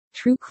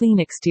True Clean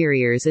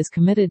Exteriors is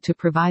committed to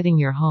providing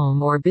your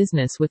home or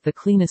business with the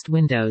cleanest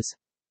windows.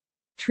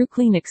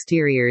 TrueClean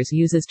Exteriors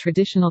uses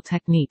traditional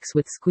techniques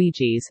with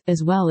squeegees,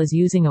 as well as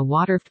using a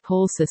water-fed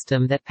pole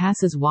system that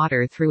passes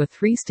water through a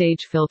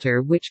 3-stage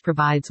filter which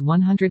provides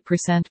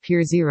 100%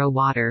 pure zero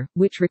water,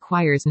 which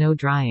requires no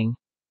drying.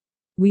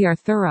 We are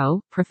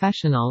thorough,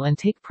 professional and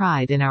take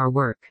pride in our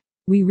work.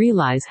 We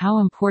realize how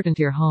important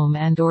your home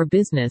and/or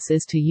business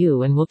is to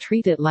you and will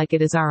treat it like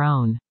it is our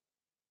own.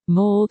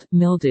 Mold,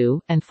 mildew,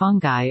 and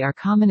fungi are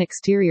common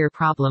exterior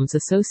problems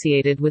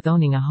associated with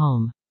owning a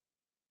home.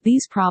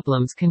 These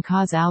problems can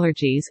cause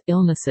allergies,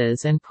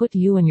 illnesses and put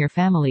you and your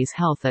family's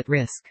health at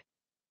risk.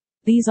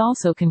 These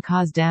also can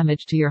cause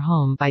damage to your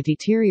home by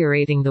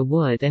deteriorating the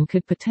wood and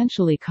could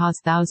potentially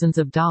cause thousands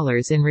of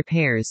dollars in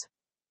repairs.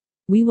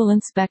 We will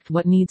inspect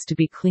what needs to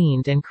be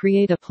cleaned and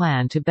create a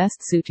plan to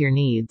best suit your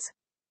needs.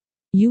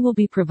 You will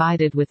be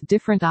provided with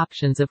different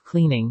options of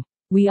cleaning.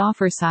 We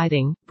offer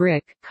siding,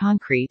 brick,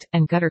 concrete,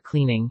 and gutter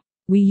cleaning.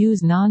 We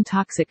use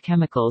non-toxic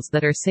chemicals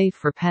that are safe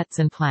for pets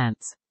and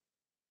plants.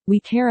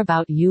 We care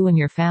about you and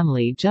your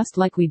family just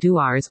like we do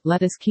ours.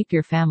 Let us keep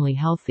your family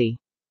healthy.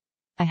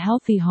 A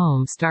healthy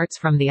home starts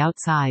from the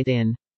outside in.